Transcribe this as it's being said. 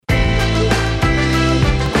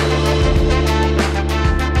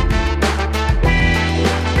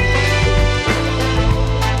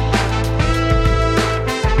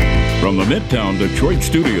Midtown Detroit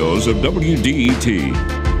studios of WDET.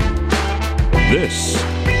 This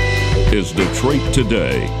is Detroit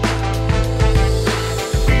Today.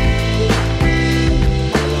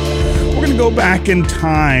 We're going to go back in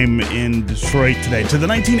time in Detroit today to the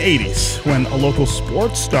 1980s when a local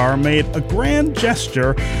sports star made a grand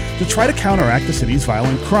gesture to try to counteract the city's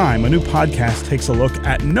violent crime. A new podcast takes a look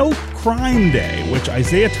at No Crime Day, which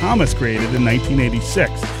Isaiah Thomas created in 1986,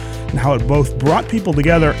 and how it both brought people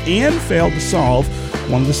together and failed to solve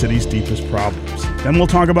one of the city's deepest problems. Then we'll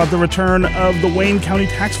talk about the return of the Wayne County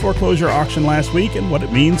tax foreclosure auction last week and what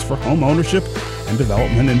it means for home ownership and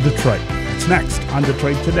development in Detroit. That's next on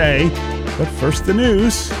Detroit Today. But first, the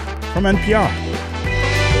news from NPR.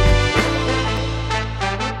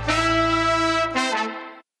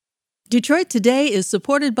 Detroit Today is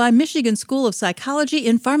supported by Michigan School of Psychology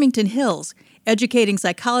in Farmington Hills, educating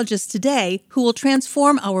psychologists today who will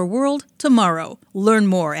transform our world tomorrow. Learn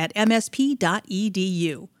more at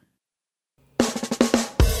msp.edu.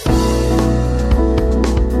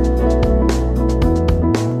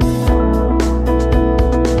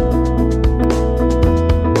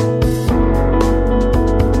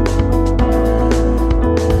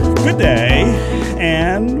 Good day,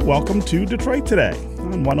 and welcome to Detroit Today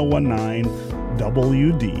on 1019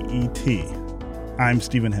 WDET. I'm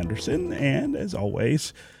Stephen Henderson, and as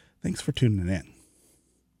always, thanks for tuning in.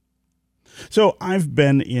 So I've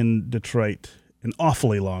been in Detroit an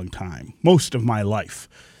awfully long time, most of my life,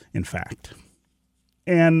 in fact.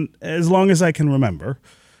 And as long as I can remember,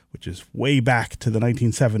 which is way back to the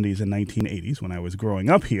 1970s and 1980s when I was growing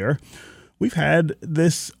up here, we've had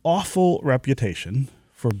this awful reputation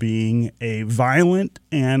for being a violent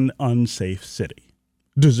and unsafe city,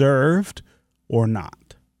 deserved or not.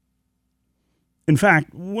 In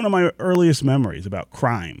fact, one of my earliest memories about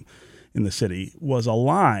crime in the city was a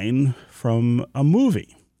line from a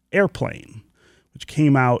movie, Airplane, which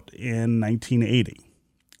came out in 1980.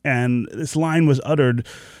 And this line was uttered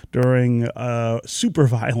during a super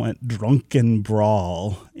violent drunken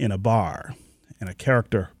brawl in a bar. And a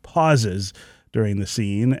character pauses during the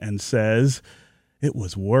scene and says, "It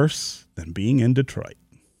was worse than being in Detroit."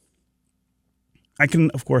 I can,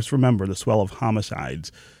 of course, remember the swell of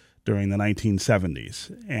homicides during the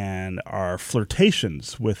 1970s and our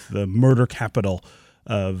flirtations with the murder capital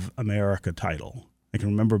of America title. I can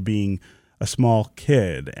remember being a small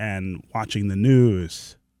kid and watching the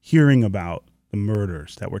news, hearing about the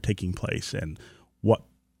murders that were taking place and what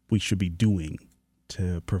we should be doing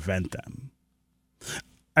to prevent them.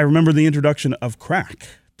 I remember the introduction of crack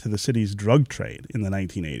to the city's drug trade in the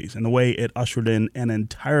 1980s and the way it ushered in an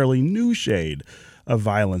entirely new shade of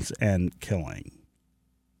violence and killing.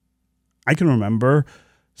 I can remember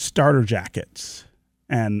starter jackets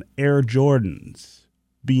and Air Jordans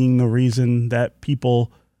being the reason that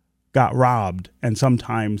people got robbed and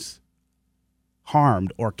sometimes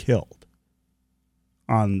harmed or killed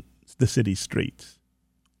on the city streets,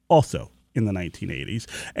 also in the 1980s.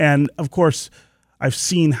 And, of course, I've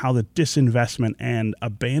seen how the disinvestment and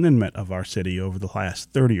abandonment of our city over the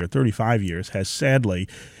last 30 or 35 years has sadly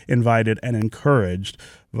invited and encouraged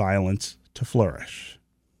violence to flourish.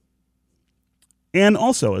 And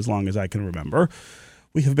also, as long as I can remember,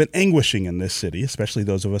 we have been anguishing in this city, especially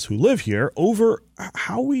those of us who live here, over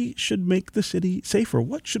how we should make the city safer.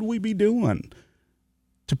 What should we be doing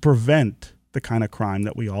to prevent the kind of crime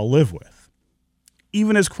that we all live with?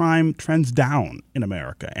 Even as crime trends down in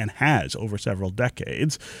America and has over several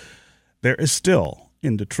decades, there is still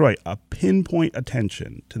in Detroit a pinpoint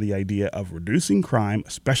attention to the idea of reducing crime,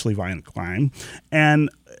 especially violent crime, and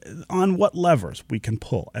on what levers we can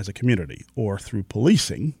pull as a community or through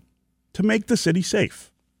policing to make the city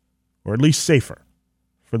safe, or at least safer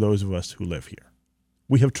for those of us who live here.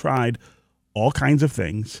 We have tried all kinds of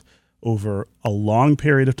things over a long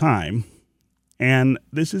period of time, and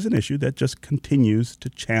this is an issue that just continues to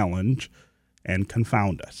challenge and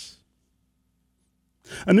confound us.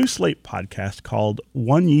 A new Slate podcast called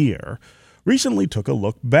 1 Year recently took a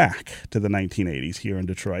look back to the 1980s here in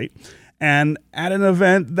Detroit and at an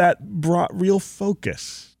event that brought real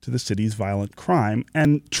focus to the city's violent crime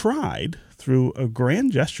and tried, through a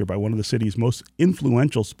grand gesture by one of the city's most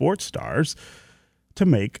influential sports stars, to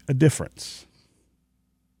make a difference.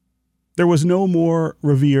 There was no more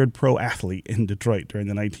revered pro athlete in Detroit during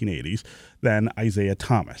the 1980s than Isaiah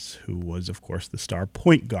Thomas, who was, of course, the star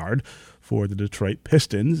point guard for the Detroit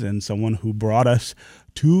Pistons and someone who brought us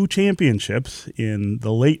 2 championships in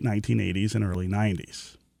the late 1980s and early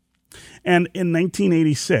 90s. And in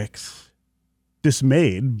 1986,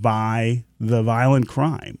 dismayed by the violent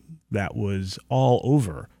crime that was all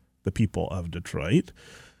over the people of Detroit,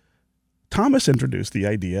 Thomas introduced the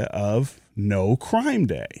idea of No Crime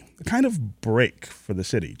Day, a kind of break for the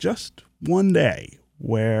city, just one day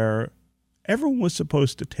where everyone was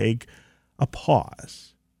supposed to take a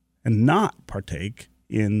pause and not partake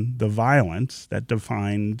in the violence that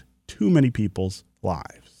defined too many people's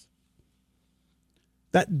lives.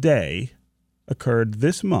 That day occurred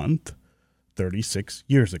this month, 36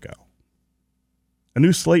 years ago. A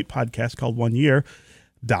new Slate podcast called 1 Year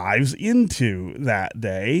dives into that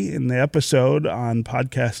day. In the episode on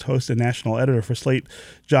podcast host and national editor for Slate,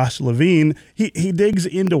 Josh Levine, he digs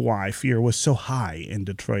into why fear was so high in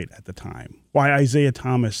Detroit at the time, why Isaiah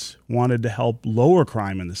Thomas wanted to help lower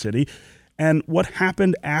crime in the city, and what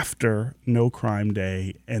happened after No Crime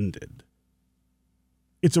Day ended.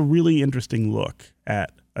 It's a really interesting look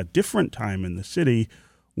at a different time in the city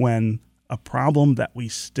when a problem that we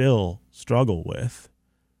still struggle with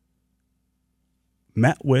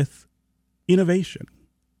met with innovation,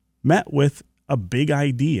 met with a big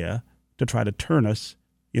idea to try to turn us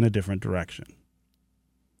in a different direction.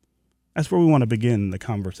 That's where we want to begin the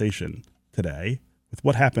conversation today, with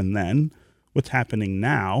what happened then, what's happening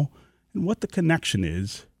now, and what the connection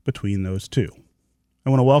is between those two.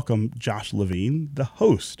 I want to welcome Josh Levine, the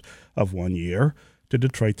host of 1 Year, to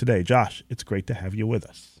Detroit Today. Josh, it's great to have you with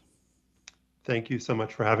us. Thank you so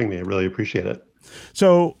much for having me. I really appreciate it.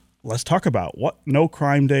 So let's talk about what No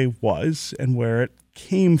Crime Day was and where it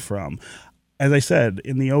came from. As I said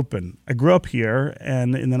in the open, I grew up here,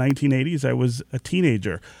 and in the 1980s, I was a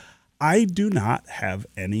teenager. I do not have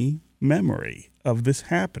any memory of this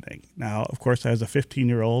happening. Now, of course, as a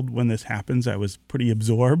 15-year-old, when this happens, I was pretty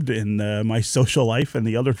absorbed in my social life and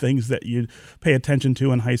the other things that you pay attention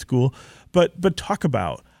to in high school. But talk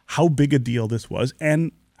about how big a deal this was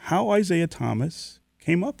and how Isaiah Thomas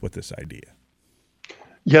came up with this idea.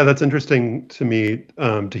 Yeah, that's interesting to me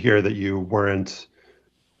to hear that you weren't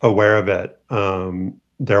aware of it.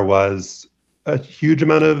 There was a huge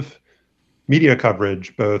amount of media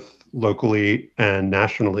coverage, both locally and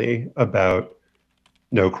nationally, about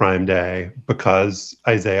No Crime Day because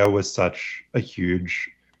Isaiah was such a huge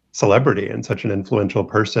celebrity and such an influential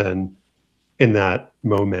person in that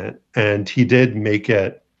moment. And he did make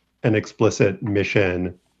it an explicit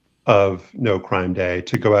mission of No Crime Day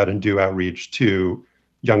to go out and do outreach to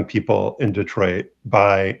young people in Detroit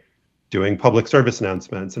by doing public service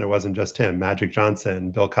announcements. And it wasn't just him. Magic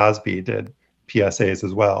Johnson, Bill Cosby did PSAs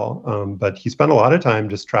as well. But he spent a lot of time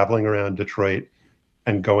just traveling around Detroit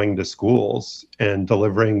and going to schools and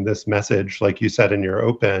delivering this message, like you said in your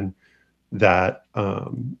open, that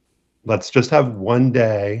let's just have one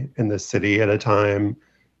day in the city at a time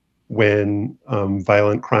when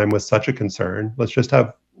violent crime was such a concern. Let's just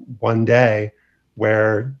have one day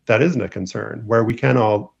where that isn't a concern, where we can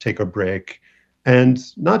all take a break. And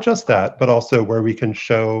not just that, but also where we can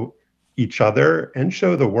show each other and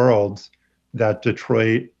show the world that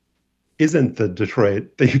Detroit isn't the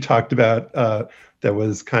Detroit that you talked about that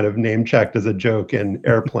was kind of name-checked as a joke in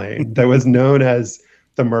Airplane, that was known as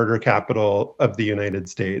the murder capital of the United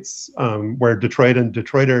States, where Detroit and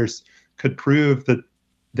Detroiters could prove that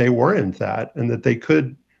they weren't that, and that they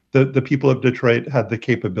could, the people of Detroit had the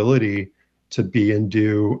capability to be and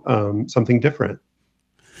do something different.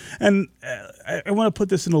 And I want to put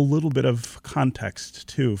this in a little bit of context,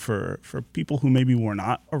 too, for people who maybe were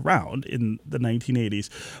not around in the 1980s.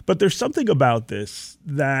 But there's something about this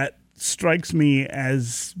that strikes me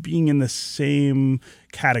as being in the same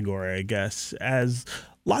category, I guess, as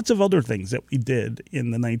lots of other things that we did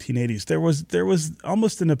in the 1980s. There was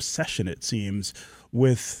almost an obsession, it seems,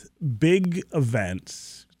 with big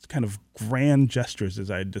events, kind of grand gestures,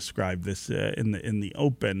 as I described this in the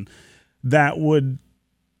open, that would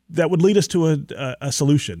lead us to a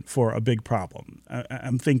solution for a big problem.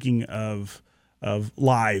 I'm thinking of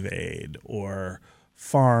Live Aid or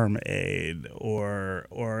Farm Aid or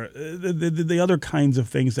the other kinds of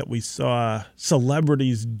things that we saw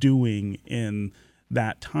celebrities doing in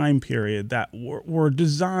that time period that were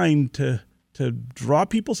designed to draw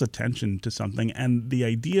people's attention to something. And the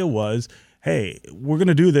idea was, hey, we're going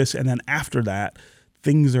to do this, and then after that,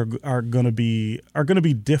 things are going to be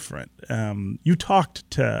different. You talked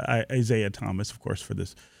to Isaiah Thomas, of course, for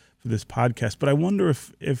this podcast, but I wonder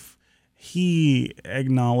if he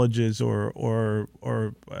acknowledges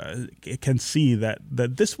or can see that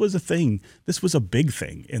this was a thing. This was a big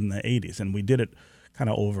thing in the 80s, and we did it kind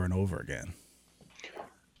of over and over again.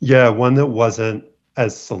 Yeah, one that wasn't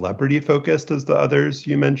as celebrity focused as the others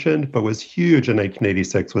you mentioned, but was huge in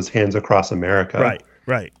 1986 was Hands Across America.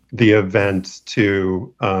 Right. The event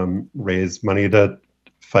to raise money to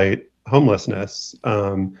fight homelessness.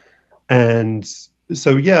 And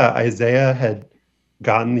so, yeah, Isaiah had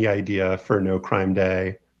gotten the idea for No Crime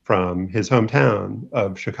Day from his hometown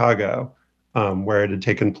of Chicago, where it had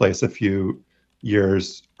taken place a few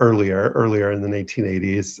years earlier in the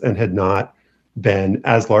 1980s, and had not been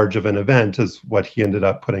as large of an event as what he ended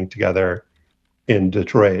up putting together in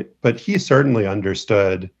Detroit. But he certainly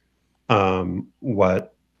understood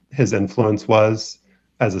what his influence was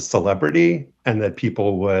as a celebrity, and that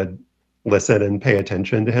people would listen and pay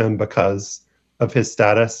attention to him because of his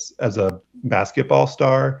status as a basketball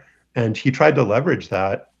star. And he tried to leverage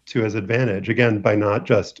that to his advantage, again, by not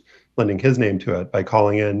just lending his name to it, by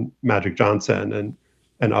calling in Magic Johnson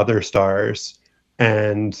and other stars,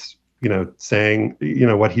 and, saying,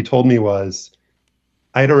 what he told me was,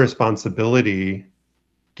 I had a responsibility,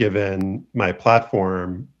 given my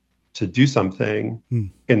platform, to do something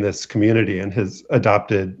in this community, in his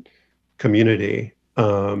adopted community.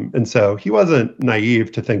 And so he wasn't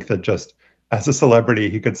naive to think that just as a celebrity,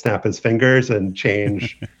 he could snap his fingers and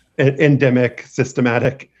change endemic,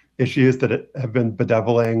 systematic issues that have been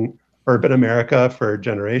bedeviling urban America for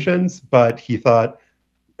generations. But he thought,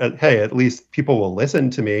 hey, at least people will listen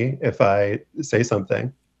to me if I say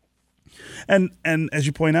something. And as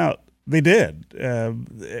you point out, they did.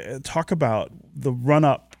 Talk about the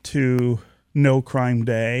run-up to No Crime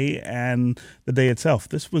Day and the day itself.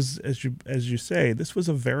 This was, as you say, this was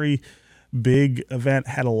a very big event,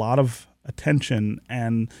 had a lot of attention,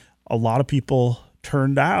 and a lot of people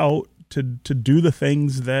turned out to do the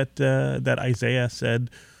things that Isaiah said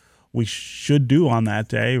we should do on that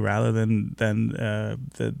day, rather than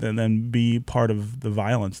be part of the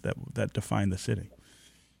violence that defined the city.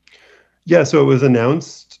 Yeah, so it was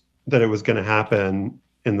announced that it was going to happen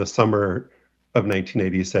in the summer of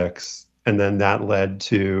 1986, and then that led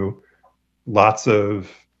to lots of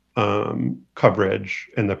coverage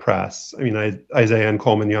in the press. I mean, Isaiah and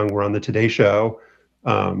Coleman Young were on the Today Show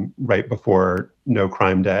right before No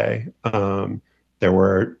Crime Day. There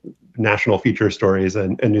were national feature stories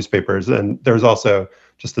and newspapers, and there's also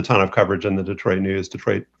just a ton of coverage in the Detroit News,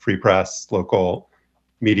 Detroit Free Press, local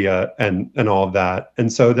media, and all of that.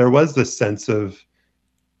 And so there was this sense of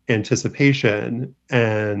anticipation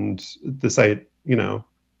and this,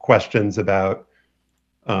 questions about,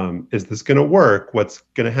 is this going to work? What's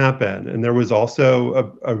going to happen? And there was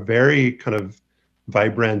also a very kind of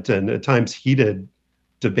vibrant and at times heated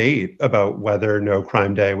debate about whether No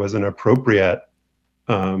Crime Day was an appropriate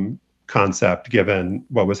concept given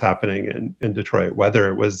what was happening in Detroit, whether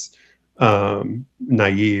it was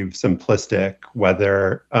naive, simplistic,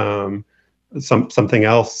 whether something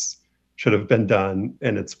else should have been done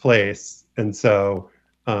in its place. And so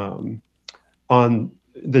on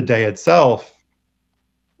the day itself,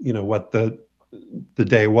 what the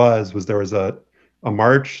day was there was a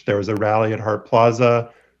march, there was a rally at Hart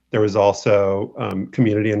Plaza. There was also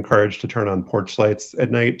community encouraged to turn on porch lights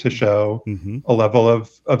at night to show a level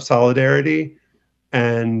of solidarity.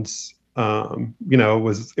 And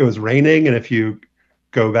it was raining, and if you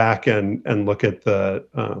go back and look at the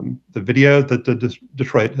video that the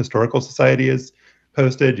Detroit Historical Society has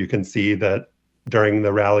posted, you can see that during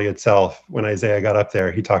the rally itself, when Isaiah got up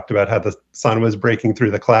there, he talked about how the sun was breaking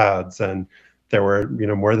through the clouds, and there were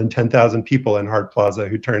more than 10,000 people in Hart Plaza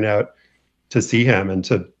who turned out to see him and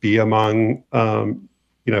to be among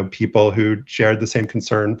people who shared the same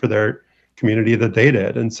concern for their community that they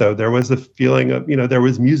did. And so there was a feeling of, there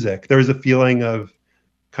was music, there was a feeling of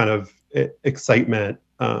kind of excitement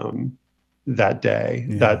that day,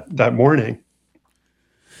 that morning.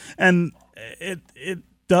 And it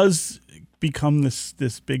does become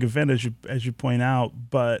this big event, as you point out,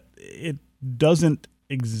 but it doesn't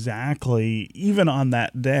exactly, even on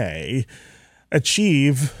that day,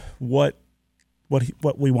 achieve what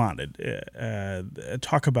we wanted.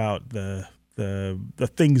 Talk about the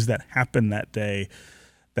things that happened that day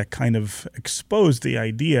that kind of exposed the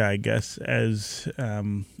idea, I guess, as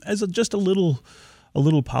just a little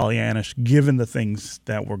Pollyannish, given the things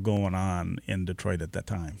that were going on in Detroit at that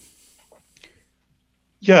time.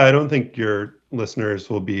 Yeah, I don't think your listeners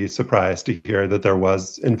will be surprised to hear that there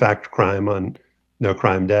was, in fact, crime on No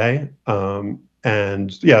Crime Day.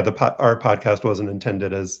 And yeah, our podcast wasn't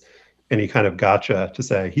intended as any kind of gotcha to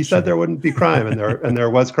say he said there wouldn't be crime, and there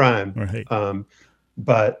was crime. Right.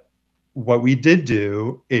 But what we did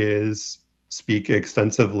do is speak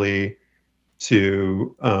extensively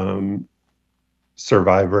to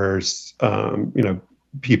survivors,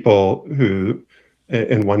 people who,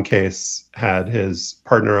 in one case, had his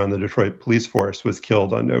partner on the Detroit police force was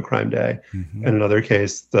killed on No Crime Day. In another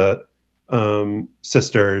case, the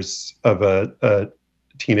sisters of a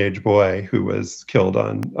teenage boy who was killed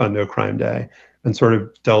on No Crime Day, and sort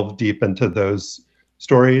of delve deep into those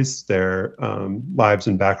stories, their lives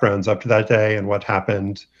and backgrounds up to that day and what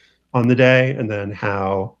happened on the day, and then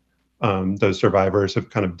how those survivors have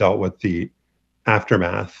kind of dealt with the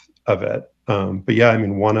aftermath of it. But yeah, I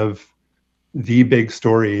mean, one of the big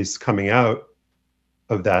stories coming out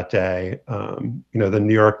of that day, the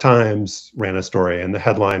New York Times ran a story, and the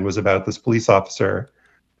headline was about this police officer,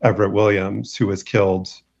 Everett Williams, who was killed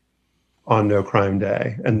on No Crime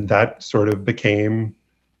Day. And that sort of became,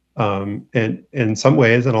 in some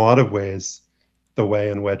ways, in a lot of ways, the way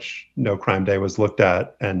in which No Crime Day was looked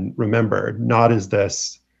at and remembered, not as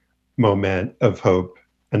this moment of hope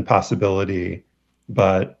and possibility,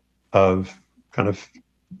 but of kind of,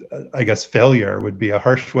 I guess, failure would be a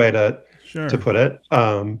harsh way to put it.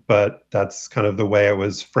 But that's kind of the way it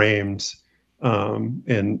was framed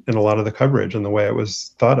in a lot of the coverage and the way it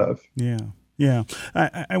was thought of. Yeah.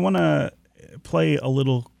 I want to play a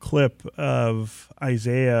little clip of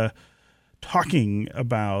Isaiah talking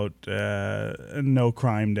about No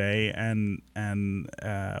Crime Day and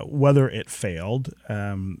whether it failed.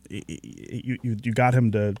 You got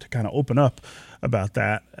him to kind of open up about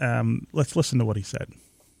that. Let's listen to what he said.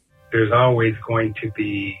 There's always going to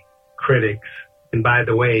be critics. And by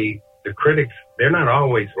the way, the critics, they're not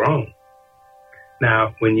always wrong.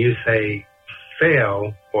 Now, when you say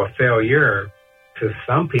fail or failure, to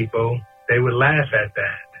some people, they would laugh at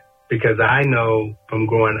that. Because I know from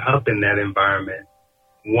growing up in that environment,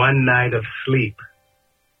 one night of sleep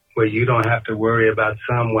where you don't have to worry about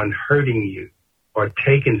someone hurting you or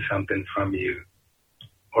taking something from you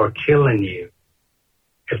or killing you,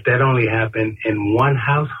 if that only happened in one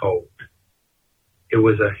household, it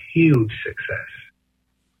was a huge success.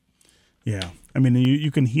 Yeah. I mean,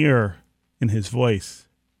 you can hear in his voice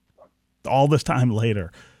all this time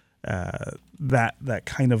later that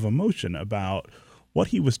kind of emotion about what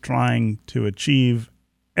he was trying to achieve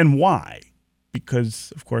and why.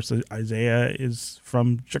 Because, of course, Isaiah is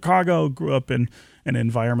from Chicago, grew up in an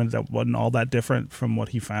environment that wasn't all that different from what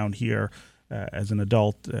he found here as an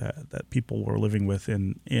adult that people were living with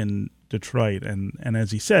in Detroit. And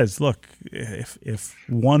as he says, look, if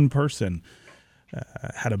one person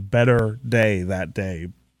had a better day that day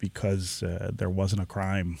because there wasn't a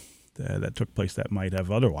crime that took place that might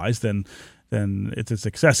have otherwise, then it's a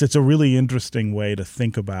success. It's a really interesting way to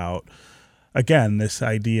think about, again, this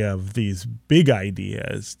idea of these big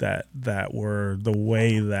ideas that were the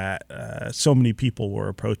way that so many people were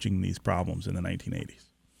approaching these problems in the 1980s.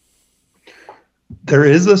 There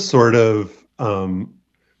is a sort of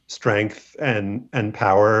strength and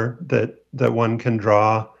power that one can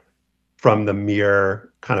draw from the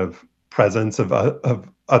mere kind of presence of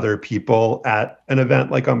other people at an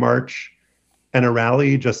event like a march and a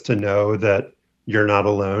rally, just to know that you're not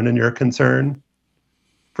alone in your concern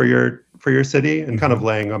for your city, and kind of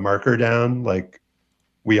laying a marker down, like,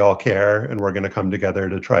 we all care and we're going to come together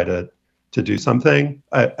to try to do something.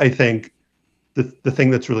 I think the thing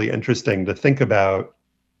that's really interesting to think about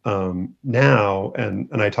now,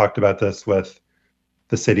 and I talked about this with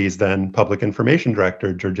the city's then public information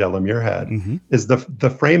director, Georgella Muirhead, is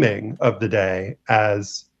the framing of the day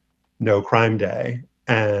as No Crime Day.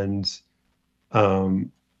 And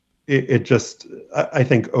it just, I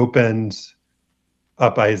think, opened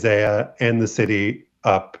up Isaiah and the city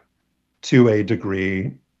up to a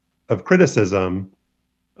degree of criticism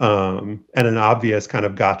and an obvious kind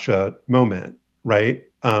of gotcha moment, right?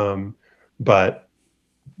 But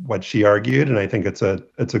what she argued, and I think it's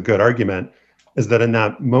a good argument, is that in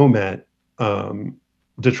that moment,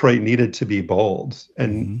 Detroit needed to be bold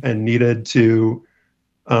and needed to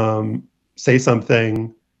say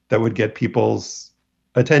something that would get people's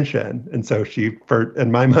attention. And so she,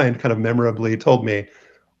 in my mind, kind of memorably told me,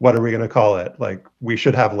 what are we going to call it? Like, we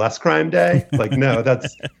should have Less Crime Day? Like, no,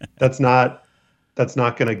 that's not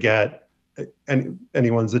going to get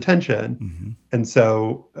anyone's attention. And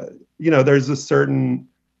so, there's a certain,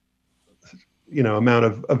 amount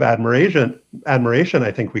of admiration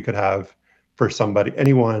I think we could have for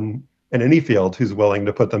anyone in any field who's willing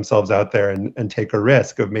to put themselves out there and take a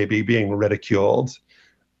risk of maybe being ridiculed,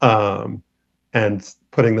 and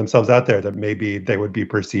putting themselves out there that maybe they would be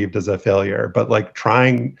perceived as a failure. But like,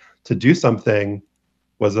 trying to do something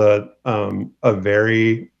was a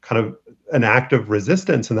very kind of an act of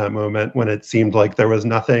resistance in that moment when it seemed like there was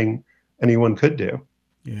nothing anyone could do.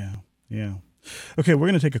 Yeah. Okay, we're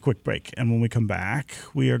going to take a quick break, and when we come back,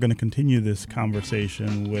 we are going to continue this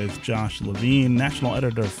conversation with Josh Levine, national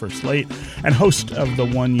editor for Slate and host of the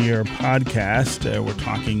One Year podcast. We're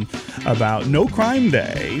talking about No Crime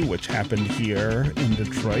Day, which happened here in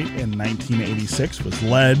Detroit in 1986, was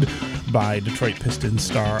led by Detroit Pistons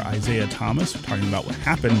star Isaiah Thomas. We're talking about what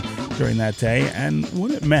happened during that day and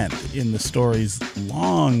what it meant in the story's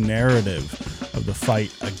long narrative of the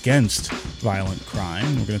fight against violent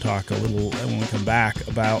crime. We're going to talk a little when we come back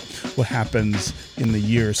about what happens in the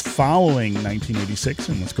years following 1986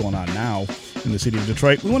 and what's going on now in the city of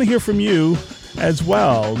Detroit. We want to hear from you as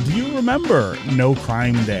well. Do you remember No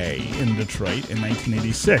Crime Day in Detroit in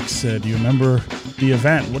 1986? Do you remember the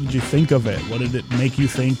event? What did you think of it? What did it make you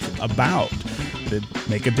think about? Did it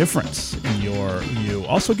make a difference in your view?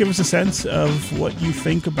 Also give us a sense of what you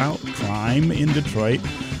think about crime in Detroit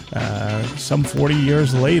some 40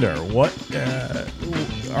 years later. What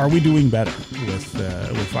are we doing better with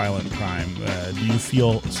violent crime? Do you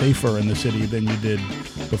feel safer in the city than you did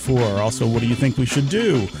before? Also, what do you think we should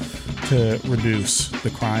do to reduce the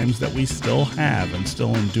crimes that we still have and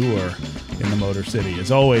still endure in the Motor City?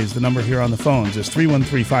 As always, the number here on the phones is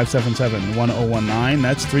 313-577-1019.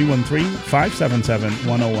 That's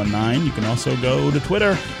 313-577-1019. You can also go to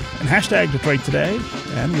Twitter and hashtag Detroit Today,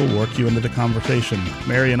 and we'll work you into the conversation.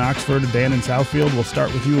 Mary in Oxford, Dan in Southfield, we'll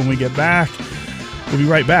start with you when we get back. We'll be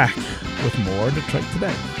right back with more Detroit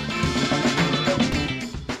Today.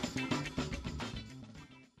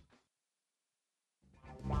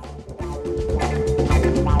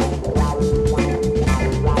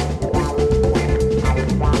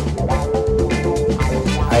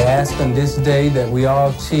 I ask on this day that we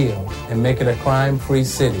all chill and make it a crime-free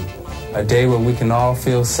city, a day where we can all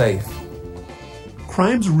feel safe.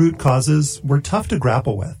 Crime's root causes were tough to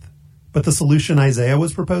grapple with, but the solution Isaiah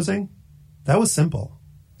was proposing, that was simple.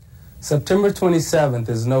 September 27th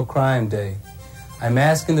is No Crime Day. I'm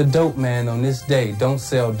asking the dope man on this day, don't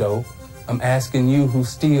sell dope. I'm asking you who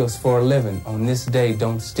steals for a living, on this day,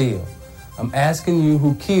 don't steal. I'm asking you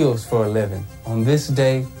who kills for a living, on this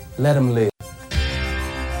day, let him live.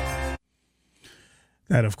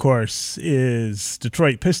 That, of course, is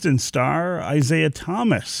Detroit Pistons star Isaiah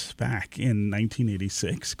Thomas back in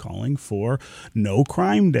 1986 calling for No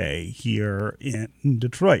Crime Day here in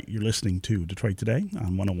Detroit. You're listening to Detroit Today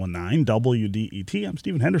on 101.9 WDET. I'm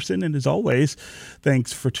Stephen Henderson, and as always,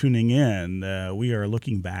 thanks for tuning in. We are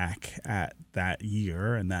looking back at that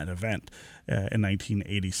year and that event in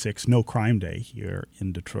 1986, No Crime Day here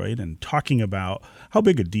in Detroit, and talking about how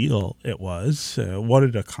big a deal it was, what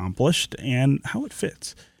it accomplished, and how it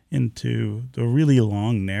fits into the really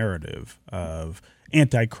long narrative of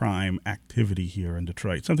anti-crime activity here in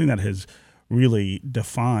Detroit, something that has really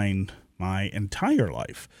defined my entire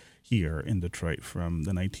life here in Detroit from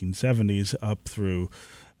the 1970s up through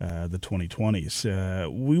the 2020s.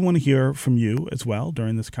 We want to hear from you as well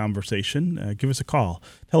during this conversation. Give us a call.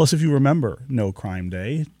 Tell us if you remember No Crime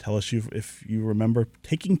Day. Tell us if you remember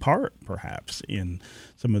taking part, perhaps, in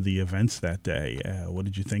some of the events that day. What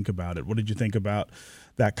did you think about it? What did you think about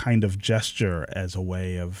that kind of gesture as a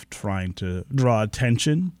way of trying to draw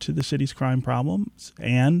attention to the city's crime problems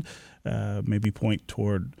and maybe point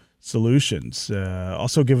toward solutions?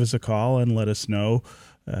 Also, give us a call and let us know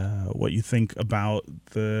what you think about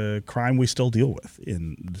the crime we still deal with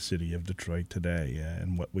in the city of Detroit today,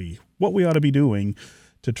 and what we ought to be doing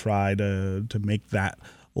to try to make that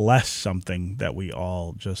less something that we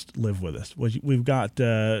all just live with us. We've got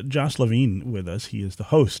Josh Levine with us. He is the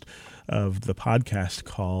host of the podcast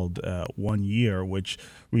called 1 Year, which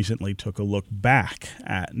recently took a look back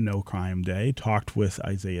at No Crime Day, talked with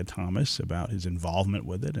Isaiah Thomas about his involvement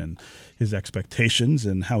with it and his expectations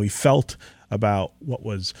and how he felt about what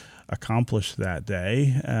was accomplished that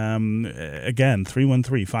day. Again,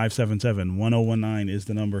 313-577-1019 is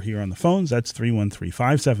the number here on the phones. That's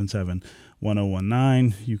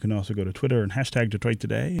 313-577-1019. You can also go to Twitter and hashtag Detroit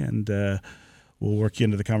Today, and we'll work you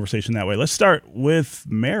into the conversation that way. Let's start with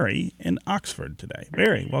Mary in Oxford today.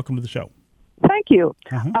 Mary, welcome to the show. Thank you.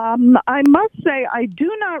 Uh-huh. I must say I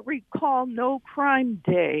do not recall No Crime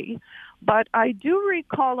Day, but I do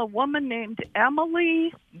recall a woman named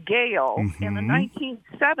Emily Gale in the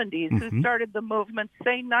 1970s who started the movement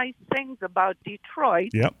Say Nice Things About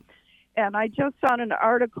Detroit. Yep. And I just saw an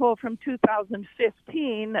article from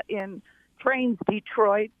 2015 in Trains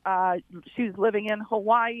Detroit. She's living in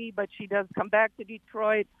Hawaii, but she does come back to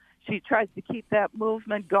Detroit. She tries to keep that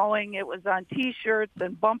movement going. It was on T-shirts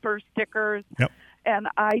and bumper stickers. Yep. And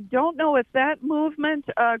I don't know if that movement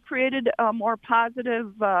created a more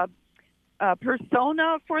positive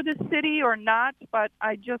persona for the city or not, but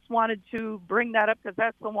I just wanted to bring that up because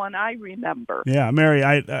that's the one I remember. Yeah, Mary,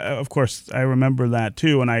 of course, I remember that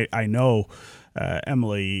too, and I know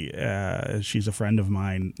Emily, she's a friend of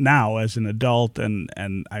mine now as an adult,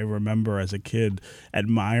 and I remember as a kid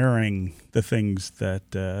admiring the things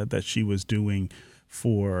that she was doing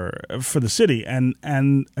for the city, and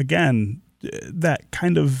again, that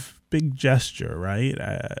kind of big gesture, right?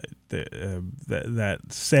 That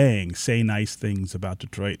saying, say nice things about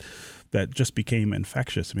Detroit, that just became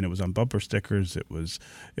infectious. I mean, it was on bumper stickers. It was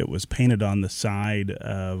painted on the side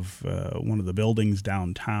of one of the buildings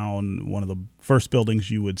downtown, one of the first buildings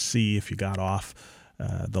you would see if you got off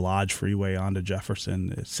the Lodge Freeway onto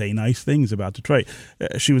Jefferson. Say nice things about Detroit.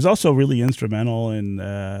 She was also really instrumental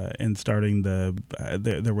in starting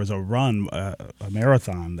there was a run, a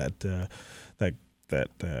marathon that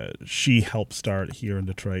she helped start here in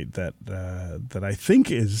Detroit that I think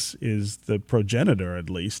is the progenitor, at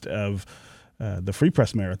least, of the Free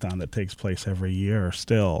Press Marathon that takes place every year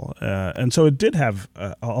still. And so it did have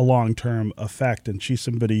a long-term effect, and she's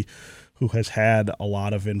somebody who has had a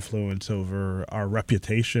lot of influence over our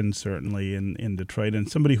reputation, certainly, in Detroit, and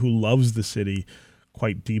somebody who loves the city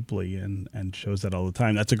quite deeply and shows that all the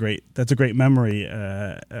time. That's a great memory,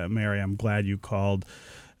 Mary. I'm glad you called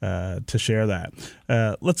to share that.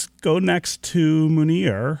 Let's go next to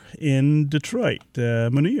Munir in Detroit.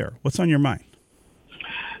 Munir, what's on your mind?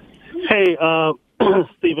 Hey,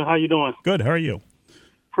 Stephen, how you doing? Good. How are you?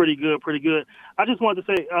 Pretty good. I just wanted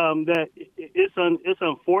to say that it's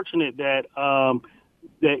unfortunate that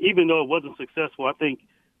that even though it wasn't successful, I think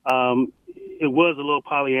it was a little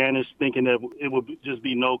Pollyannish thinking that it would just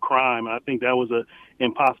be no crime. I think that was an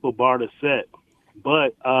impossible bar to set.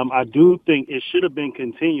 But I do think it should have been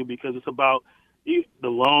continued because it's about the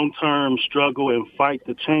long-term struggle and fight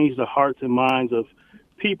to change the hearts and minds of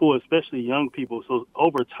people, especially young people. So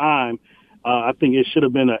over time, I think it should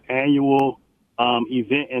have been an annual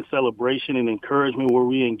event and celebration and encouragement where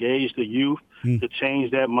we engage the youth to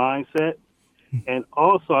change that mindset. And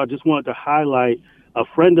also, I just wanted to highlight a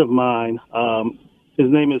friend of mine. His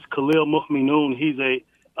name is Khalil Muhminoon.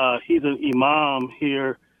 He's an imam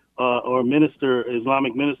here. Or minister,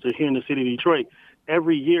 Islamic minister here in the city of Detroit.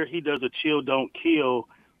 Every year he does a Chill Don't Kill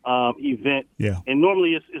event, and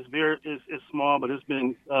normally it's small, but it's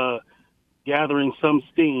been gathering some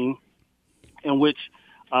steam, in which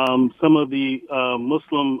some of the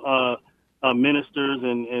Muslim ministers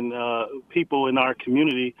and people in our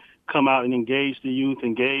community come out and engage the youth,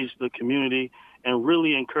 engage the community, and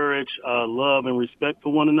really encourage love and respect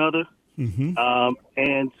for one another,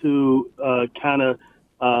 and to kind of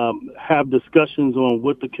have discussions on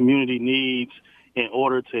what the community needs in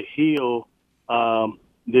order to heal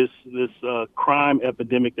this crime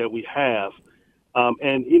epidemic that we have.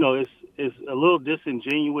 And it's a little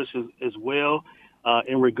disingenuous as well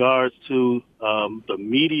in regards to the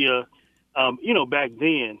media, back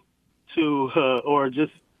then, or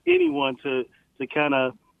just anyone to kind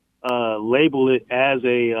of label it as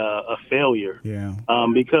a failure.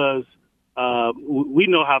 Because we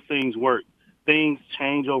know how things work. Things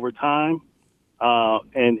change over time,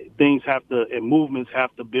 and movements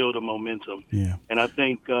have to build a momentum. Yeah, and I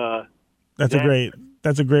think that's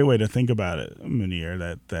a great way to think about it,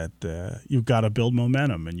 Munir. That you've got to build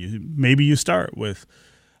momentum, and maybe you start with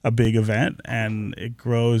a big event, and it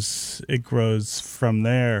grows from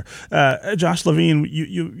there. Josh Levine,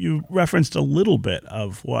 you referenced a little bit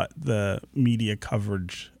of what the media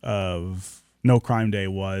coverage of No Crime Day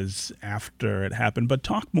was after it happened, but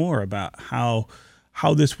talk more about how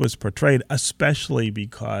this was portrayed, especially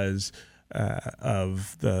because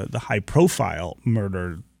of the high profile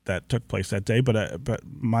murder that took place that day. But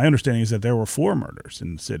my understanding is that there were 4 murders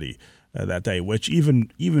in the city that day, which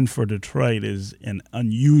even for Detroit is an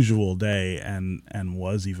unusual day and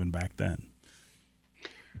was even back then.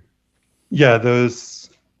 Yeah,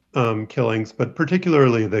 those killings, but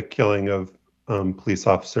particularly the killing of police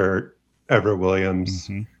officer Everett Williams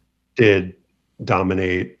did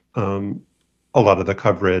dominate a lot of the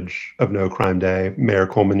coverage of No Crime Day. Mayor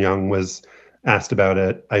Coleman Young was asked about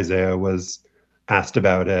it. Isaiah was asked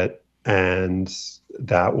about it. And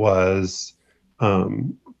that was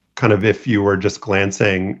kind of, if you were just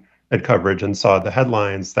glancing at coverage and saw the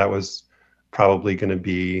headlines, that was probably going to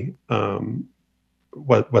be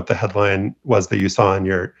what the headline was that you saw in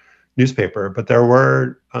your newspaper. But there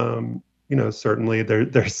were, certainly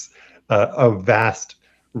there's a vast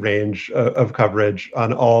range of coverage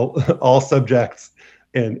on all subjects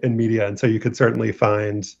in media. And so you could certainly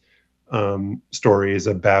find stories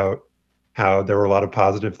about how there were a lot of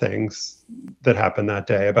positive things that happened that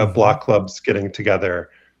day, about block clubs getting together,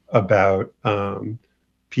 about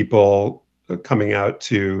people coming out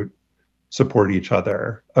to support each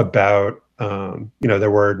other, about,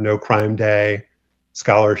 there were no crime day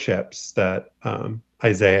scholarships that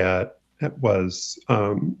Isaiah was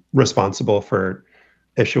responsible for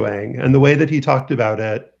issuing. And the way that he talked about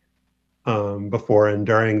it before and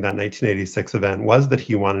during that 1986 event was that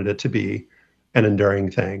he wanted it to be an enduring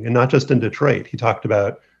thing, and not just in Detroit. He talked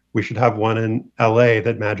about we should have one in LA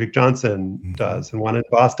that Magic Johnson does, and one in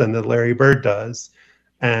Boston that Larry Bird does.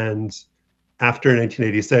 And after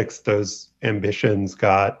 1986, those ambitions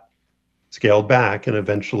got scaled back, and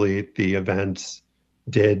eventually the event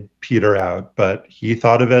did peter out. But he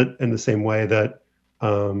thought of it in the same way that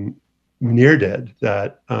Munir did,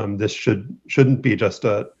 that this shouldn't be just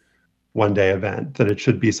a one-day event, that it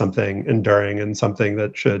should be something enduring and something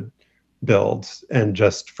that should build. And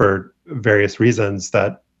just for various reasons,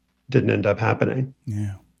 that didn't end up happening.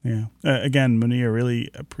 Yeah. Again, Munir, really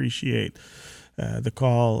appreciate the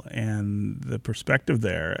call and the perspective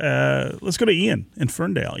there. Let's go to Ian in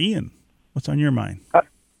Ferndale. Ian, what's on your mind?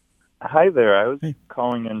 Hi there. I was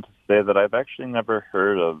calling in to say that I've actually never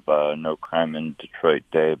heard of No Crime in Detroit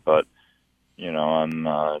Day, but, I'm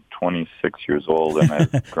 26 years old and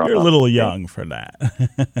I've grown You're up. a little young for that.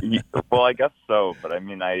 Well, I guess so, but I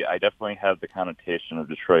mean, I definitely have the connotation of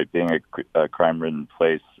Detroit being a crime-ridden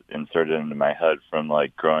place inserted into my head from,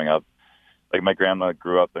 growing up. My grandma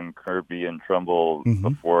grew up in Kirby and Trumbull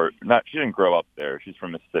before. She didn't grow up there. She's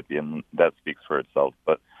from Mississippi, and that speaks for itself.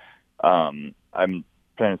 But I'm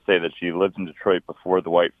trying to say that she lived in Detroit before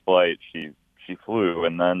the white flight. She flew,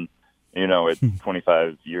 and then, it's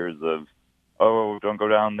 25 years of, oh, don't go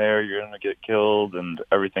down there, you're going to get killed, and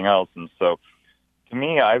everything else. And so, to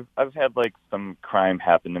me, I've had, some crime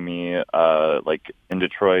happen to me, in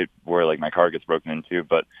Detroit, where, my car gets broken into.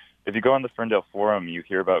 But if you go on the Ferndale Forum, you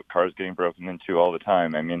hear about cars getting broken into all the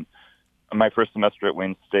time. I mean, my first semester at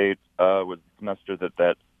Wayne State was the semester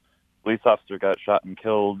that police officer got shot and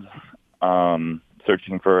killed,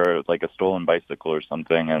 searching for, a stolen bicycle or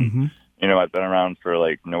something. And, I've been around for,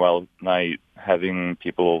 Noel night, having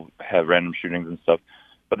people have random shootings and stuff.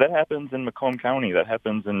 But that happens in Macomb County. That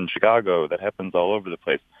happens in Chicago. That happens all over the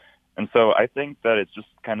place. And so I think that it's just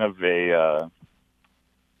kind of a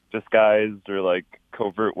disguised or,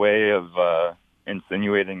 covert way of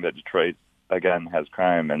insinuating that Detroit, again, has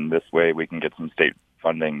crime. And this way we can get some state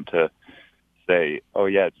funding to say, oh,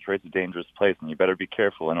 yeah, Detroit's a dangerous place, and you better be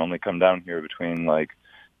careful and only come down here between,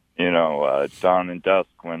 dawn and dusk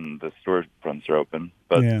when the storefronts are open.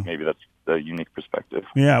 But maybe that's a unique perspective.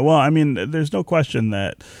 Yeah, well, I mean, there's no question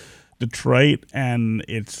that Detroit and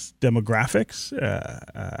its demographics,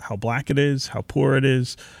 how black it is, how poor it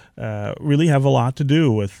is, really have a lot to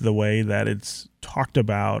do with the way that it's talked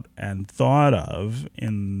about and thought of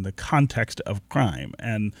in the context of crime.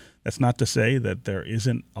 And that's not to say that there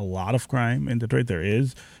isn't a lot of crime in Detroit. There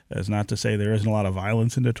is. That's not to say there isn't a lot of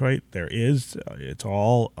violence in Detroit. There is. It's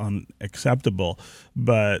all unacceptable.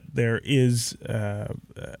 But there is,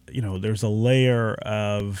 there's a layer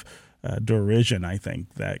of derision, I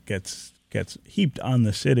think, that gets heaped on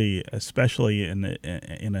the city, especially in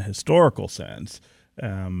a historical sense,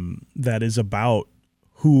 that is about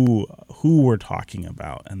who we're talking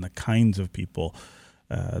about and the kinds of people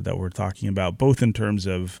that we're talking about, both in terms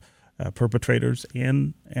of perpetrators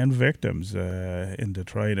and victims in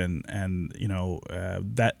Detroit, and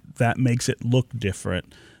that makes it look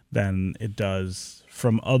different than it does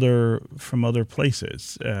from other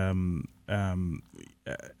places.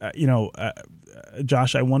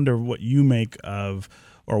 Josh, I wonder what you make of,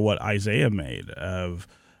 or what Isaiah made of,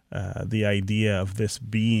 the idea of this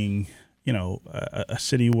being, a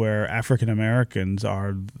city where African Americans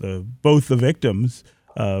are both the victims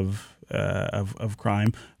of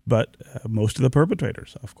crime, but most of the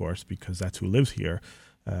perpetrators, of course, because that's who lives here,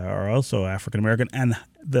 are also African American, and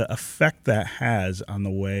the effect that has on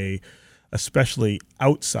the way, especially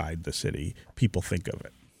outside the city, people think of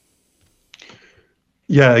it.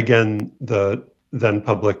 Yeah, again, the then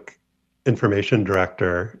public information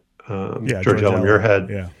director, Georgella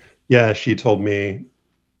Muirhead, she told me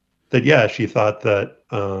that, she thought that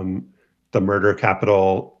the murder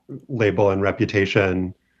capital label and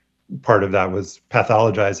reputation, part of that was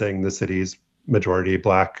pathologizing the city's majority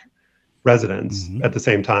Black residents. At the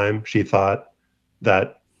same time, she thought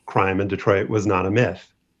that crime in Detroit was not a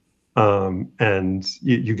myth. And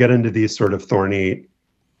you get into these sort of thorny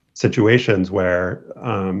situations where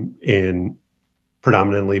in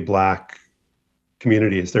predominantly Black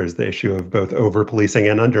communities, there's the issue of both over-policing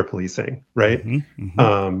and under-policing, right?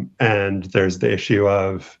 And there's the issue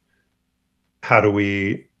of how do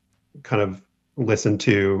we kind of listen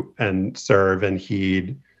to and serve and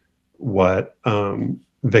heed what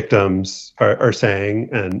victims are saying,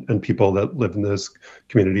 and people that live in those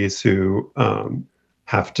communities who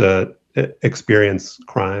have to experience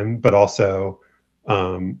crime, but also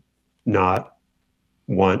not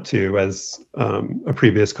want to, as a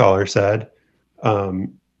previous caller said,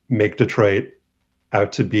 make Detroit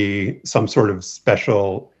out to be some sort of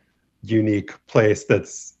special, unique place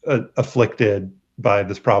that's afflicted by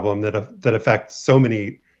this problem that affects so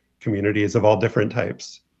many communities of all different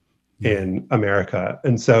types in America.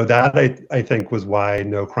 And so that I think was why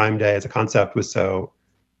No Crime Day as a concept was so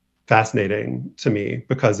fascinating to me,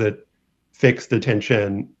 because it fixed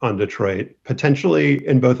attention on Detroit, potentially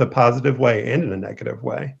in both a positive way and in a negative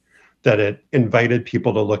way, that it invited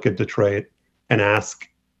people to look at Detroit and ask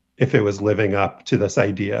if it was living up to this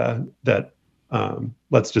idea that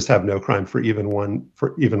let's just have no crime for even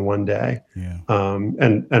one day. Yeah.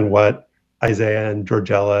 And what Isaiah and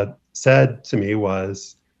Georgella said to me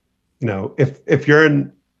was, if you're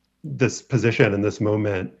in this position in this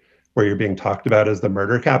moment where you're being talked about as the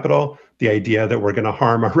murder capital, the idea that we're going to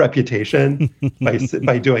harm our reputation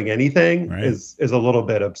by doing anything right. is a little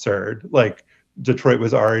bit absurd. Like, Detroit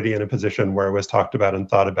was already in a position where it was talked about and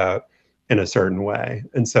thought about in a certain way.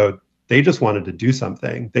 And so they just wanted to do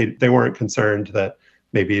something. They weren't concerned that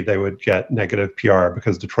maybe they would get negative PR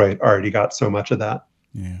because Detroit already got so much of that.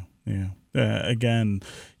 Yeah. Again,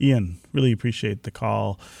 Ian, really appreciate the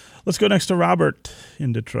call. Let's go next to Robert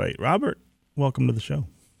in Detroit. Robert, welcome to the show.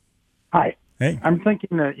 Hi. Hey. I'm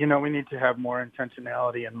thinking that, we need to have more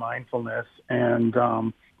intentionality and mindfulness. And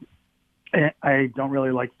I don't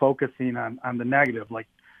really like focusing on the negative, like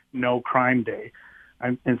No Crime Day.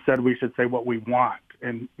 Instead, we should say what we want,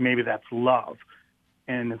 and maybe that's love.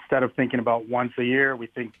 And instead of thinking about once a year, we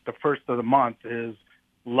think the first of the month is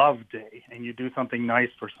Love Day, and you do something nice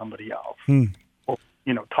for somebody else. Or,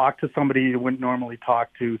 talk to somebody you wouldn't normally talk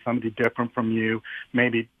to, somebody different from you,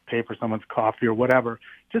 maybe pay for someone's coffee or whatever.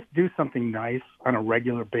 Just do something nice on a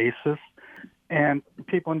regular basis. And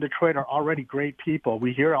people in Detroit are already great people.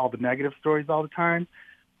 We hear all the negative stories all the time,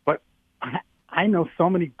 but I know so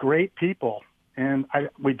many great people, and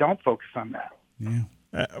we don't focus on that.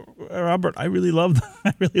 Yeah. Robert, I really love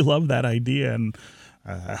that idea, and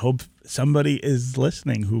I hope somebody is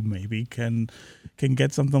listening who maybe can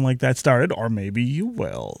get something like that started, or maybe you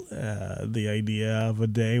will. The idea of a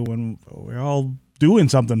day when we're all doing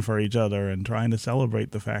something for each other and trying to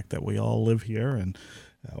celebrate the fact that we all live here and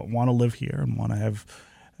want to live here and want to have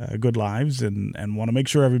good lives and want to make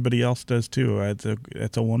sure everybody else does too.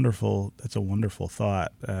 It's a wonderful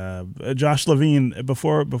thought. Josh Levine,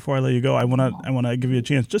 before I let you go, I want to give you a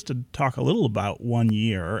chance just to talk a little about 1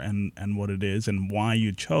 year and what it is and why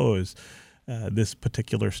you chose this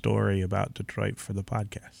particular story about Detroit for the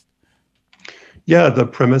podcast. Yeah, the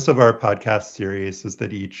premise of our podcast series is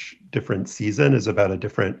that each different season is about a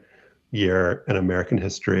different year in American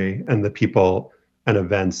history, and the people and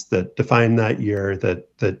events that defined that year,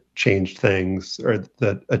 that changed things or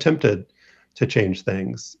that attempted to change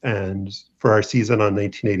things. And for our season on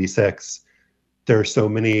 1986, there are so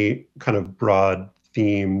many kind of broad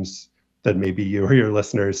themes that maybe you or your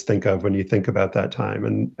listeners think of when you think about that time.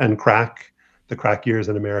 And the crack years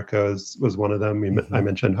in America was one of them. Mm-hmm. I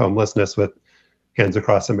mentioned homelessness with Hands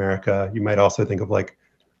Across America. You might also think of like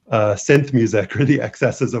synth music or the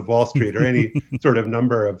excesses of Wall Street or any sort of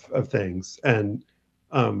number of things. And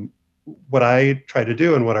what I try to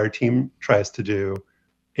do and what our team tries to do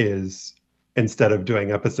is, instead of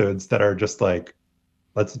doing episodes that are just like,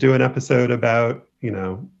 let's do an episode about,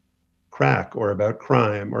 crack or about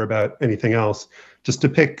crime or about anything else, just to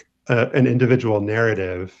pick an individual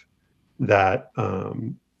narrative that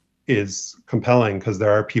is compelling, because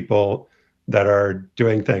there are people that are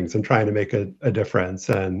doing things and trying to make a difference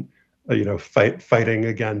and, fighting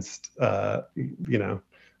against,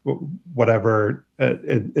 whatever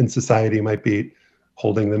in society might be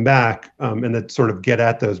holding them back, and that sort of get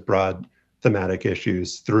at those broad thematic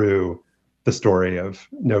issues through the story of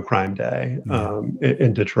No Crime Day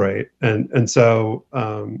in Detroit. And so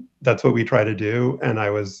that's what we try to do. And I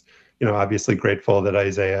was, obviously grateful that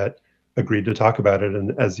Isaiah agreed to talk about it.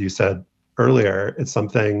 And as you said earlier, it's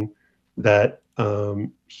something that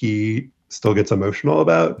he still gets emotional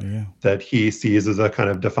about, that he sees as a kind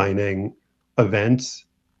of defining event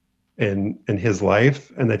in his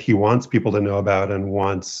life, and that he wants people to know about and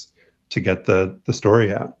wants to get the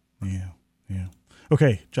story out. Yeah.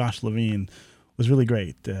 Okay, Josh Levine, was really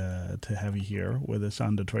great to have you here with us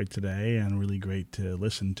on Detroit Today, and really great to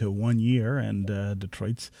listen to 1 year and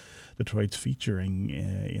Detroit's featuring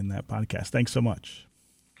in that podcast. Thanks so much.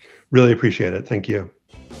 Really appreciate it. Thank you.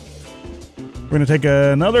 We're going to take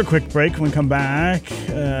another quick break. When we come back,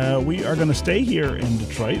 we are going to stay here in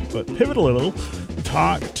Detroit, but pivot a little to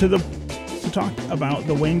talk about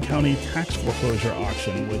the Wayne County tax foreclosure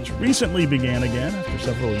auction, which recently began again after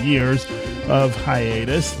several years of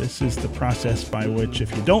hiatus. This is the process by which,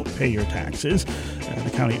 if you don't pay your taxes,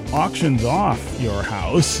 the county auctions off your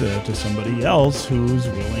house to somebody else who's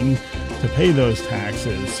willing to pay those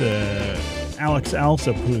taxes. Alex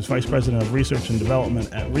Alsop, who is Vice President of Research and Development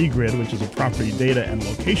at Regrid, which is a property data and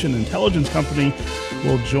location intelligence company,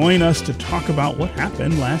 will join us to talk about what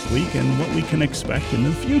happened last week and what we can expect in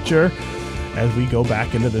the future as we go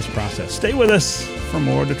back into this process. Stay with us for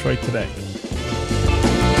more Detroit Today.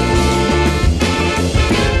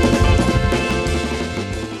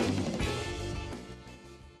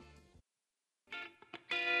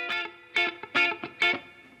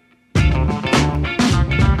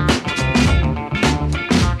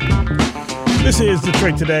 This is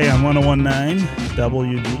Detroit Today on 101.9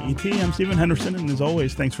 WDET. I'm Stephen Henderson, and as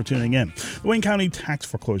always, thanks for tuning in. The Wayne County tax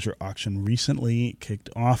foreclosure auction recently kicked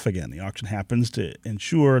off again. The auction happens to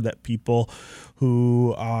ensure that people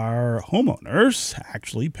who are homeowners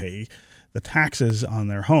actually pay the taxes on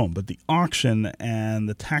their home. But the auction and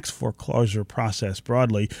the tax foreclosure process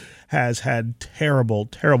broadly has had terrible,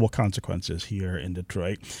 terrible consequences here in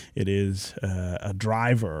Detroit. It is a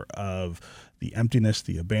driver of the emptiness,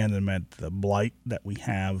 the abandonment, the blight that we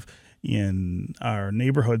have in our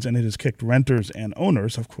neighborhoods, and it has kicked renters and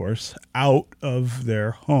owners, of course, out of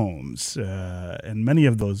their homes. And many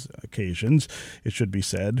of those occasions, it should be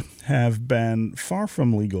said, have been far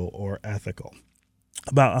from legal or ethical.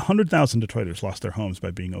 About 100,000 Detroiters lost their homes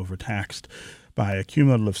by being overtaxed by a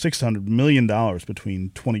cumulative $600 million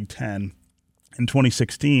between 2010 in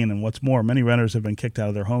 2016, and what's more, many renters have been kicked out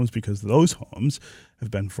of their homes because those homes have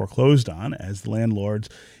been foreclosed on as landlords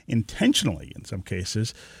intentionally, in some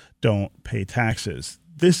cases, don't pay taxes.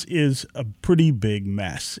 This is a pretty big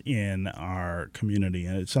mess in our community,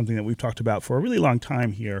 and it's something that we've talked about for a really long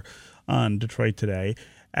time here on Detroit Today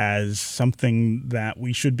as something that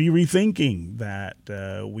we should be rethinking, that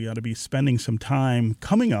we ought to be spending some time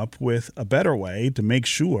coming up with a better way to make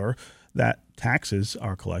sure that taxes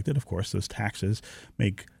are collected. Of course, those taxes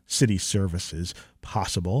make city services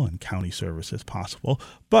possible and county services possible,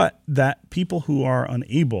 but that people who are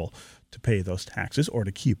unable to pay those taxes or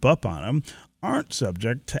to keep up on them aren't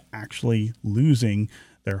subject to actually losing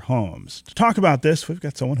their homes. To talk about this, we've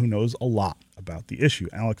got someone who knows a lot about the issue.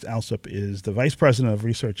 Alex Alsop is the Vice President of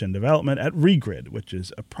Research and Development at Regrid, which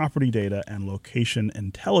is a property data and location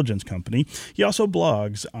intelligence company. He also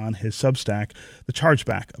blogs on his Substack, The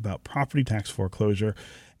Chargeback, about property tax foreclosure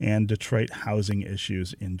and Detroit housing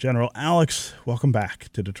issues in general. Alex, welcome back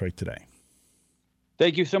to Detroit Today.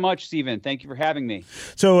 Thank you so much, Stephen. Thank you for having me.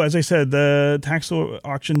 So, as I said, the tax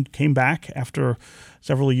auction came back after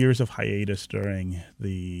several years of hiatus during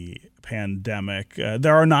the pandemic.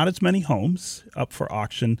 There are not as many homes up for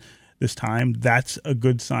auction this time. That's a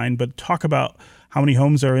good sign. But talk about how many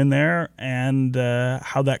homes are in there and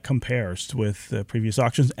how that compares with previous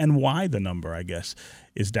auctions and why the number, I guess,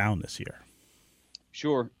 is down this year.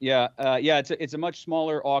 Sure. Yeah. It's a much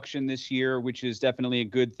smaller auction this year, which is definitely a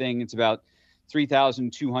good thing. It's about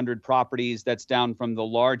 3,200 properties. That's down from the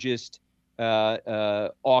largest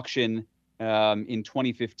auction in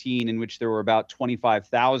 2015, in which there were about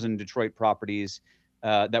 25,000 Detroit properties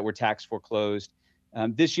that were tax foreclosed.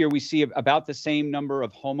 This year, we see about the same number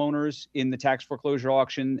of homeowners in the tax foreclosure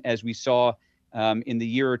auction as we saw in the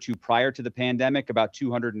year or two prior to the pandemic, about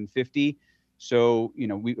 250. So,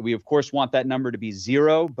 we of course want that number to be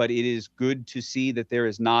zero, but it is good to see that there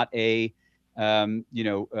is not a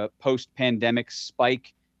post-pandemic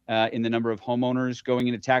spike in the number of homeowners going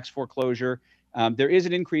into tax foreclosure. There is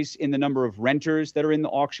an increase in the number of renters that are in the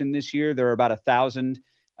auction this year. There are about 1,000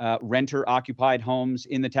 renter-occupied homes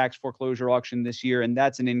in the tax foreclosure auction this year, and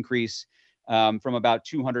that's an increase from about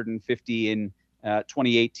 250 in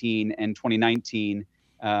 2018 and 2019,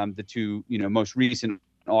 the two most recent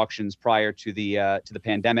auctions prior to the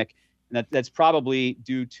pandemic. And that's probably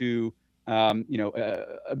due to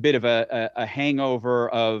a bit of a hangover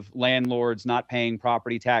of landlords not paying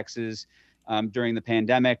property taxes during the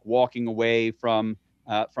pandemic, walking away from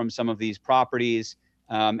some of these properties.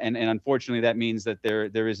 And unfortunately, that means that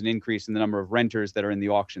there is an increase in the number of renters that are in the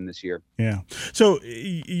auction this year. Yeah. So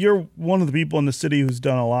you're one of the people in the city who's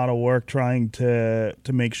done a lot of work trying to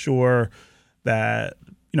make sure that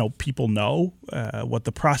people know what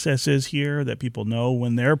the process is here, that people know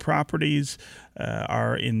when their properties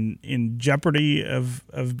are in jeopardy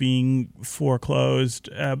of being foreclosed.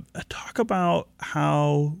 Talk about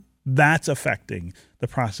how that's affecting the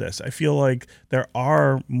process. I feel like there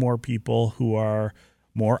are more people who are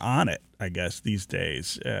more on it, I guess, these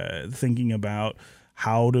days, thinking about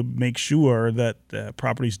how to make sure that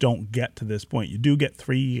properties don't get to this point. You do get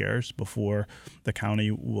 3 years before the county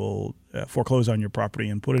will foreclose on your property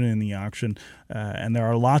and put it in the auction. And there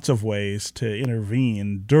are lots of ways to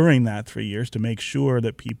intervene during that 3 years to make sure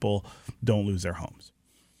that people don't lose their homes.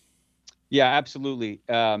 Yeah, absolutely.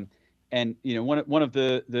 And one of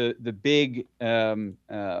the big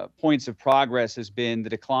points of progress has been the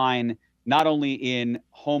decline not only in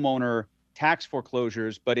homeowner tax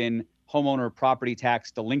foreclosures, but in homeowner property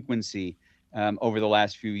tax delinquency over the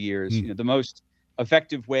last few years. The most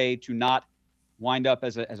effective way to not wind up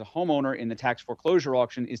as a homeowner in the tax foreclosure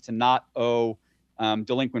auction is to not owe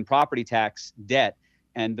delinquent property tax debt.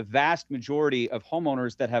 And the vast majority of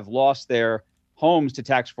homeowners that have lost their homes to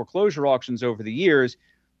tax foreclosure auctions over the years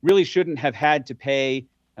really shouldn't have had to pay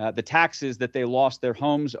the taxes that they lost their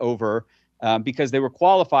homes over because they were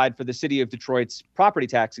qualified for the city of Detroit's property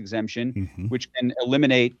tax exemption, which can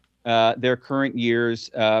eliminate their current year's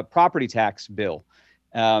property tax bill.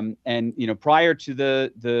 And prior to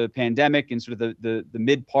the pandemic and sort of the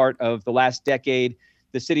mid part of the last decade,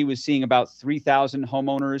 the city was seeing about 3,000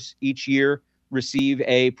 homeowners each year receive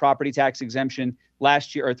a property tax exemption.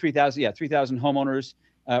 Last year, or 3,000 homeowners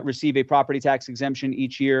receive a property tax exemption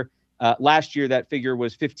each year. Last year, that figure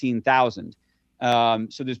was 15,000.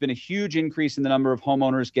 So there's been a huge increase in the number of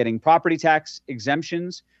homeowners getting property tax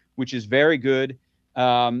exemptions, which is very good.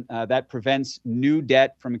 That prevents new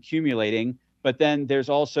debt from accumulating. But then there's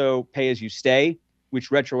also pay as you stay, which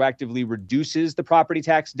retroactively reduces the property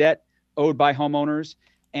tax debt owed by homeowners,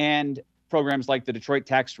 and programs like the Detroit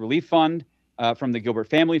Tax Relief Fund from the Gilbert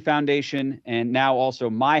Family Foundation, and now also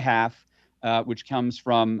MyHalf, which comes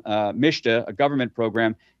from MSHDA, a government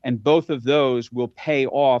program. And both of those will pay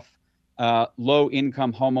off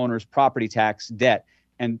low-income homeowners' property tax debt.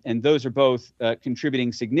 And those are both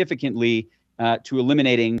contributing significantly to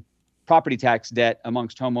eliminating property tax debt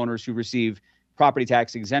amongst homeowners who receive property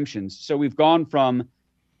tax exemptions. So we've gone from,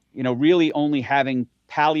 really only having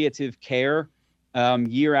palliative care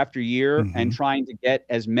year after year and trying to get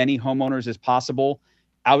as many homeowners as possible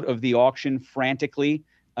out of the auction frantically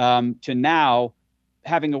to now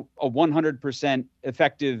having a 100%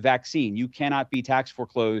 effective vaccine. You cannot be tax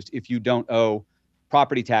foreclosed if you don't owe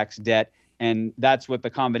property tax debt. And that's what the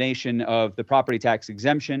combination of the property tax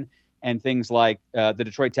exemption and things like the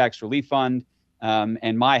Detroit Tax Relief Fund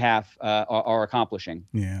and MyHalf are accomplishing.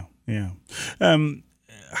 Yeah.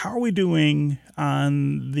 How are we doing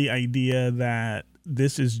on the idea that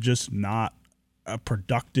this is just not a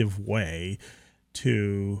productive way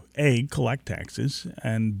to A, collect taxes,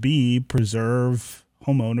 and B, preserve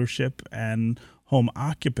home ownership and home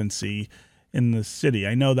occupancy in the city?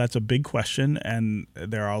 I know that's a big question, and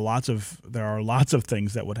there are lots of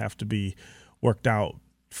things that would have to be worked out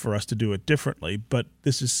for us to do it differently. But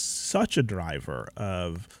this is such a driver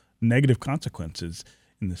of negative consequences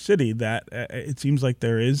in the city that it seems like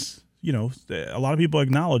there is, a lot of people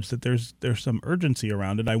acknowledge that there's some urgency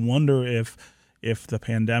around it. I wonder if the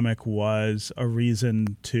pandemic was a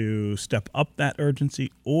reason to step up that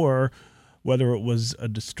urgency, or whether it was a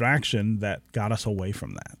distraction that got us away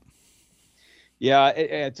from that. Yeah,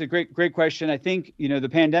 it's a great question. I think, the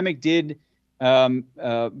pandemic did, I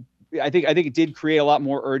think it did create a lot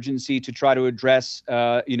more urgency to try to address,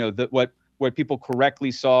 what people correctly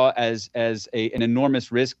saw as an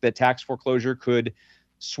enormous risk that tax foreclosure could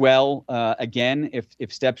swell again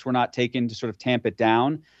if steps were not taken to sort of tamp it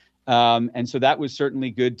down. And so that was certainly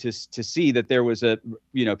good to see that there was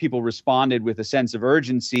people responded with a sense of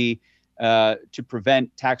urgency to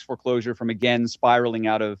prevent tax foreclosure from again spiraling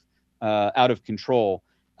out of control.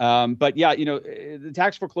 But yeah, the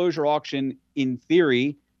tax foreclosure auction in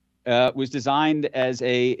theory was designed as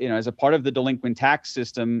a part of the delinquent tax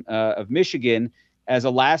system of Michigan as a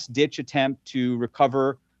last-ditch attempt to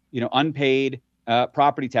recover, unpaid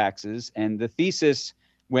property taxes. And the thesis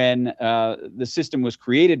when the system was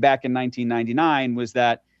created back in 1999 was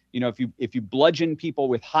that, if you bludgeon people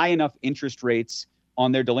with high enough interest rates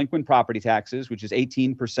on their delinquent property taxes, which is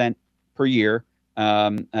 18% per year,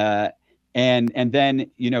 and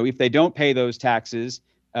then, if they don't pay those taxes,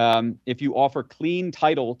 if you offer clean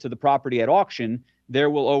title to the property at auction, there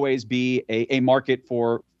will always be a market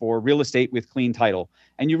for real estate with clean title.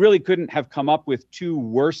 And you really couldn't have come up with two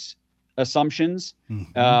worse assumptions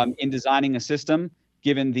in designing a system,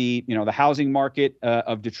 given the housing market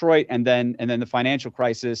of Detroit, and then the financial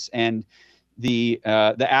crisis and the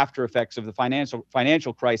after effects of the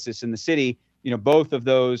financial crisis in the city. Both of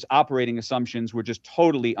those operating assumptions were just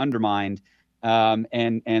totally undermined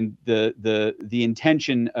and the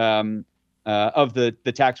intention of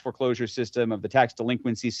the tax foreclosure system, of the tax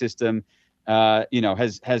delinquency system,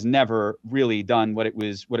 has never really done what it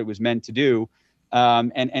was meant to do.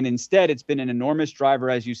 And instead, it's been an enormous driver,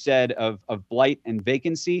 as you said, of blight and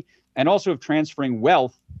vacancy, and also of transferring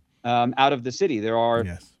wealth out of the city. There are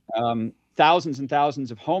thousands and thousands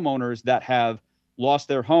of homeowners that have lost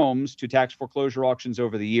their homes to tax foreclosure auctions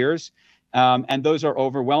over the years. And those are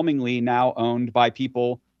overwhelmingly now owned by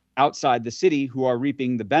people outside the city who are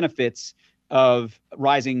reaping the benefits of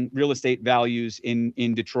rising real estate values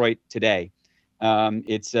in Detroit today.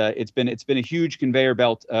 It's been a huge conveyor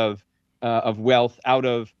belt of wealth out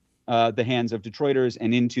of the hands of Detroiters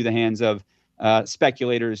and into the hands of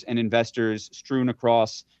speculators and investors strewn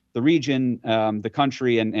across the region, the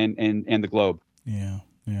country, and the globe. Yeah.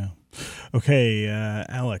 Okay,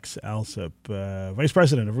 Alex Alsup, Vice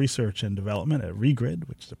President of Research and Development at Regrid,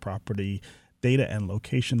 which is a property data and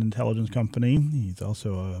location intelligence company. He's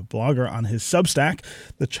also a blogger on his Substack,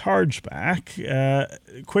 The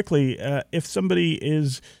Chargeback. Quickly, if somebody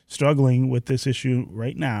is struggling with this issue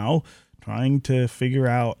right now, trying to figure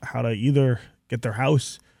out how to either get their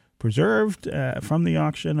house preserved from the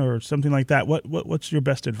auction or something like that, what's your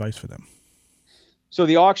best advice for them? So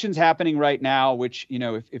the auction's happening right now, which,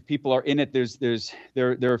 if people are in it, there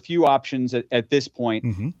are a few options at this point.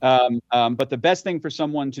 Mm-hmm. But the best thing for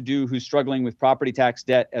someone to do who's struggling with property tax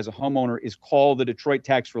debt as a homeowner is call the Detroit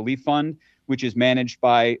Tax Relief Fund, which is managed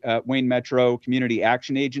by Wayne Metro Community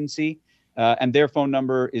Action Agency. And their phone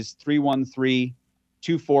number is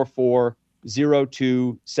 313-244-0274,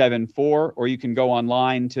 or you can go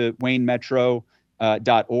online to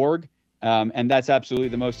waynemetro.org. And that's absolutely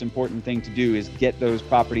the most important thing to do is get those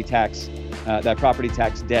property tax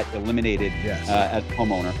debt eliminated as a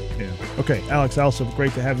homeowner. Yeah. Okay, Alex Alsup,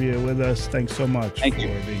 great to have you with us. Thanks so much for being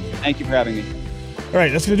here. Thank you for having me. All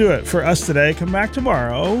right, that's going to do it for us today. Come back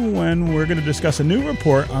tomorrow when we're going to discuss a new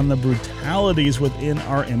report on the brutalities within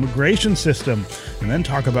our immigration system, and then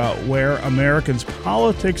talk about where Americans'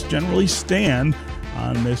 politics generally stand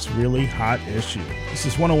on this really hot issue. This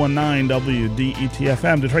is 101.9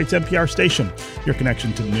 WDET-FM, Detroit's NPR station, your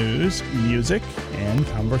connection to news, music, and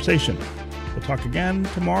conversation. We'll talk again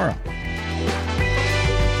tomorrow.